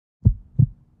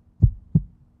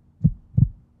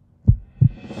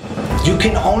You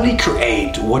can only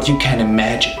create what you can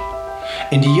imagine.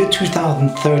 In the year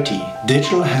 2030,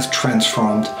 digital has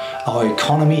transformed our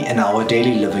economy and our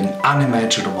daily living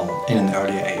unimaginable in an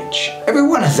earlier age.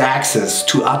 Everyone has access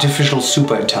to artificial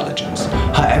superintelligence.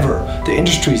 However, the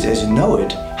industries as you know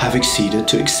it have exceeded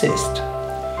to exist.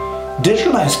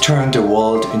 Digital has turned the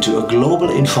world into a global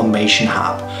information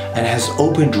hub and has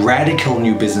opened radical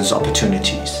new business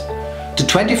opportunities. The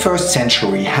 21st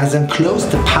century has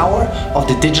enclosed the power of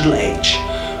the digital age,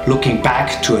 looking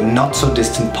back to a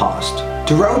not-so-distant past.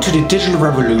 The road to the digital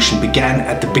revolution began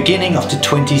at the beginning of the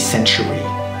 20th century.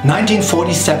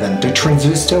 1947, the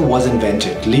transistor was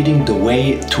invented, leading the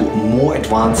way to more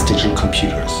advanced digital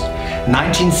computers.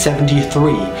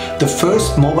 1973, the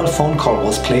first mobile phone call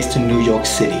was placed in New York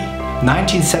City.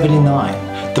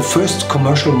 1979, the first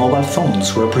commercial mobile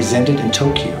phones were presented in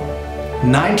Tokyo.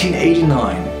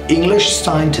 1989, English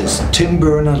scientist Tim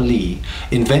Berners-Lee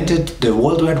invented the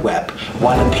World Wide Web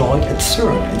while employed at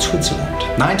CERN in Switzerland.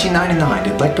 1999,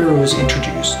 the BlackBerry was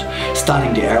introduced,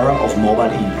 starting the era of mobile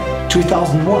email.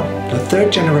 2001, the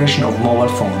third generation of mobile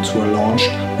phones were launched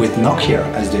with Nokia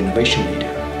as the innovation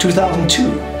leader.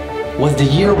 2002 was the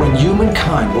year when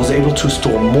humankind was able to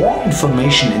store more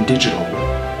information in digital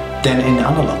than in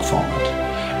analog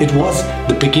format. It was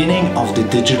the beginning of the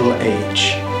digital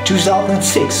age.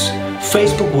 2006,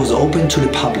 Facebook was opened to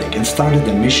the public and started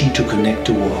a mission to connect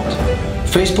the world.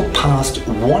 Facebook passed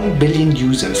 1 billion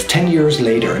users 10 years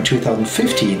later in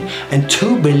 2015 and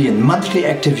 2 billion monthly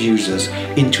active users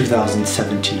in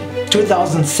 2017.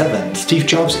 2007, Steve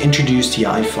Jobs introduced the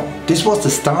iPhone. This was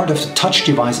the start of the touch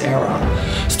device era,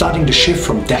 starting the shift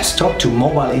from desktop to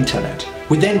mobile internet.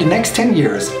 Within the next 10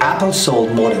 years, Apple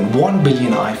sold more than 1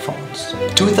 billion iPhones.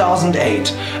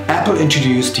 2008, Apple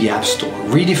introduced the App Store,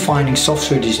 redefining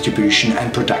software distribution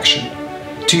and production.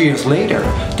 2 years later,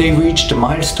 they reached the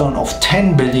milestone of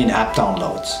 10 billion app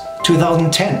downloads.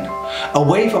 2010, a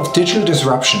wave of digital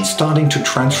disruption starting to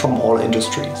transform all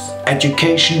industries.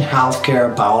 Education,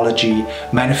 healthcare, biology,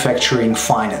 manufacturing,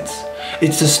 finance.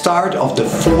 It's the start of the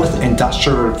fourth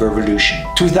industrial revolution.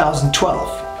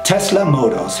 2012, Tesla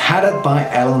Motors, headed by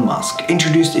Elon Musk,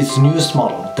 introduced its newest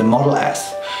model, the Model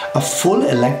S, a full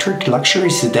electric luxury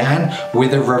sedan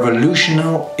with a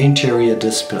revolutionary interior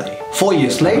display. 4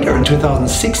 years later, in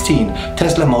 2016,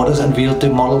 Tesla Motors unveiled the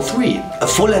Model 3, a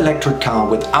full electric car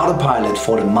with autopilot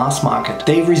for the mass market.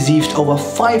 They received over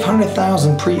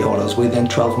 500,000 pre-orders within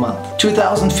 12 months.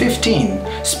 2015,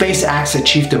 SpaceX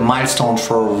achieved a milestone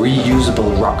for a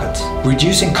reusable rocket,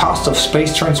 reducing cost of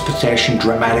space transportation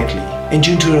dramatically. In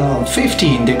June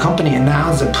 2015, the company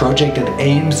announced a project that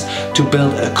aims to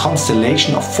build a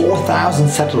constellation of 4,000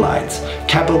 satellites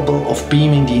capable of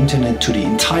beaming the internet to the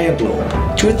entire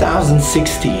globe.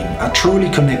 2016, a truly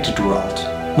connected world.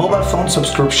 Mobile phone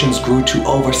subscriptions grew to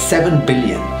over 7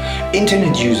 billion.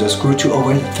 Internet users grew to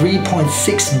over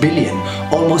 3.6 billion,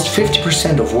 almost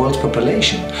 50% of world's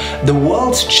population. The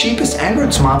world's cheapest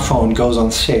Android smartphone goes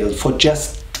on sale for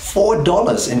just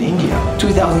 $4 in India.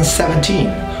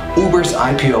 2017, Uber's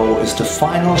IPO is the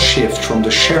final shift from the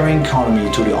sharing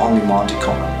economy to the on-demand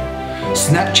economy.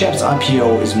 Snapchat's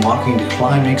IPO is marking the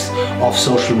climax of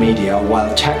social media,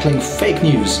 while tackling fake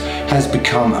news has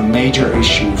become a major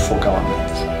issue for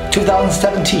governments.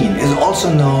 2017 is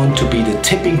also known to be the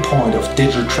tipping point of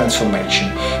digital transformation,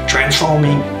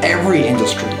 transforming every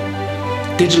industry.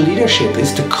 Digital leadership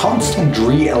is the constant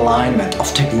realignment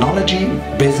of technology,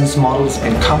 business models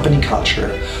and company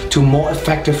culture to more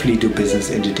effectively do business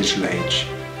in the digital age.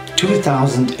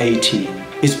 2018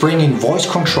 is bringing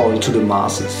voice control to the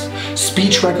masses.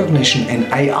 Speech recognition and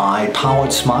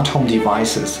AI-powered smart home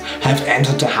devices have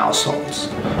entered the households.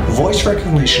 Voice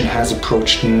recognition has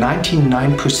approached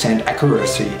 99%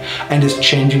 accuracy and is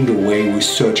changing the way we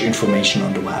search information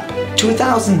on the web.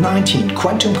 2019,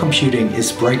 quantum computing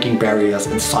is breaking barriers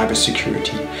in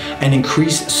cybersecurity and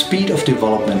increased speed of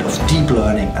development of deep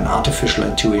learning and artificial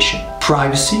intuition.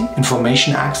 Privacy,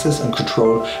 information access and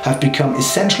control have become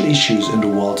essential issues in the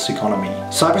world's economy.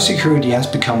 Cybersecurity has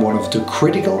become one of the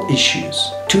critical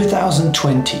issues.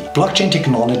 2020, blockchain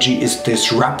technology is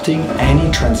disrupting any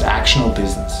transactional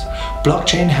business.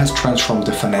 Blockchain has transformed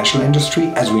the financial industry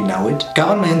as we know it.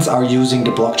 Governments are using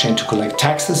the blockchain to collect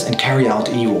taxes and carry out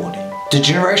e-voting. The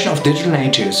generation of digital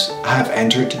natives have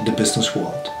entered the business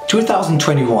world.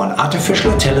 2021,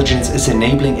 artificial intelligence is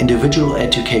enabling individual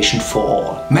education for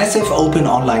all. Massive open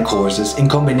online courses in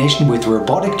combination with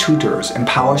robotic tutors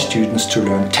empower students to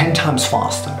learn 10 times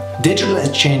faster. Digital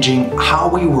is changing how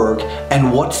we work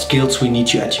and what skills we need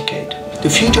to educate. The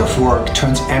future of work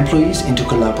turns employees into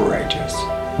collaborators,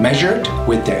 measured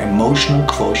with their emotional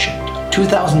quotient.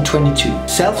 2022.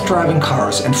 Self-driving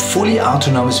cars and fully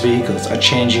autonomous vehicles are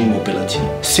changing mobility.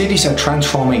 Cities are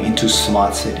transforming into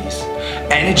smart cities.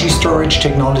 Energy storage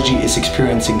technology is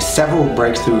experiencing several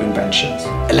breakthrough inventions.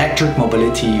 Electric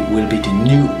mobility will be the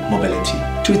new mobility.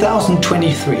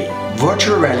 2023.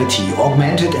 Virtual reality,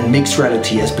 augmented and mixed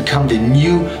reality has become the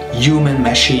new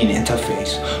human-machine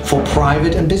interface for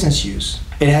private and business use.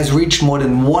 It has reached more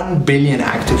than 1 billion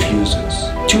active users.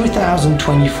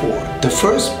 2024. The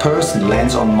first person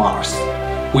lands on Mars.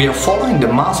 We are following the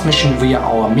Mars mission via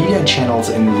our media channels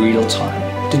in real time.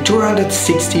 The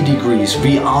 260 degrees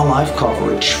VR live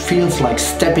coverage feels like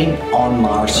stepping on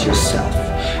Mars yourself.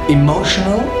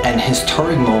 Emotional and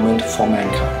historic moment for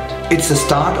mankind. It's the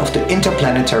start of the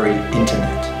interplanetary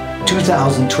internet.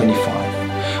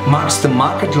 2025 marks the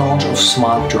market launch of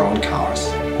smart drone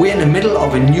cars. We're in the middle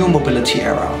of a new mobility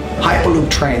era.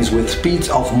 Hyperloop trains with speeds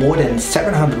of more than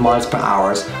 700 miles per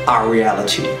hour are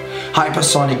reality.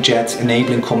 Hypersonic jets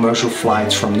enabling commercial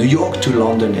flights from New York to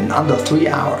London in under 3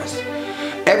 hours.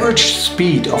 Average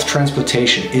speed of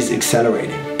transportation is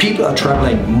accelerating. People are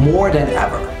traveling more than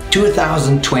ever.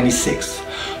 2026.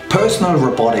 Personal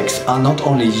robotics are not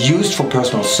only used for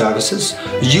personal services,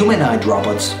 humanoid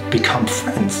robots become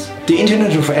friends. The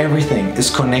Internet of Everything is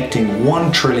connecting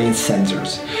 1 trillion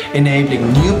sensors,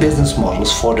 enabling new business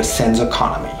models for the sensor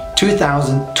economy.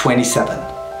 2027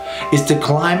 is the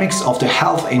climax of the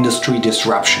health industry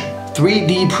disruption.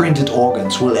 3D printed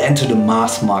organs will enter the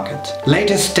mass market.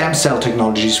 Latest stem cell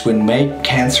technologies will make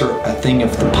cancer a thing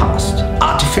of the past.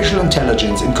 Artificial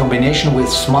intelligence in combination with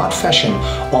smart fashion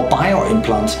or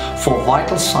bioimplants for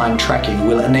vital sign tracking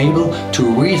will enable to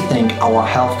rethink our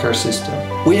healthcare system.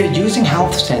 We are using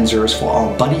health sensors for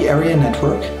our body area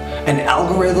network and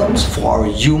algorithms for our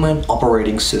human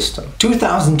operating system.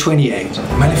 2028.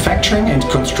 Manufacturing and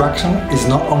construction is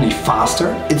not only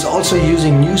faster, it's also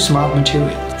using new smart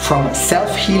materials. From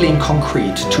self-healing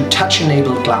concrete to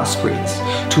touch-enabled glass screens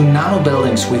to nano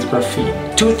buildings with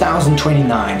graphene.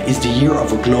 2029 is the year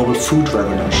of a global food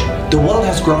revolution. The world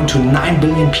has grown to 9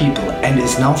 billion people and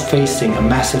is now facing a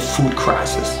massive food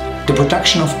crisis. The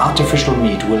production of artificial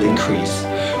meat will increase.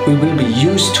 We will be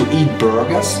used to eat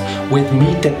burgers with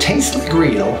meat that tastes like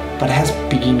real but has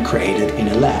been created in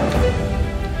a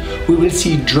lab. We will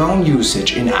see drone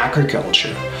usage in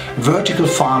agriculture, vertical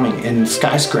farming in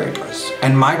skyscrapers,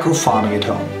 and micro farming at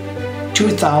home.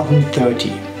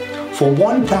 2030. For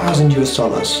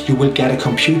 $1,000 you will get a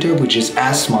computer which is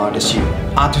as smart as you.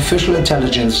 Artificial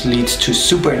intelligence leads to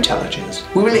super intelligence.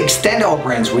 We will extend our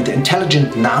brains with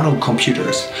intelligent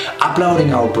nanocomputers.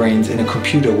 Uploading our brains in a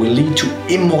computer will lead to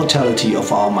immortality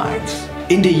of our minds.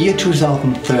 In the year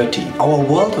 2030, our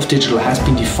world of digital has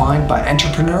been defined by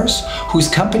entrepreneurs whose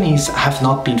companies have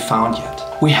not been found yet.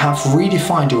 We have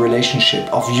redefined the relationship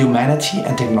of humanity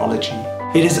and technology.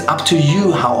 It is up to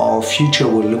you how our future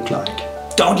will look like.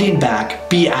 Don't lean back,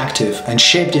 be active, and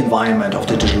shape the environment of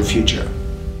the digital future.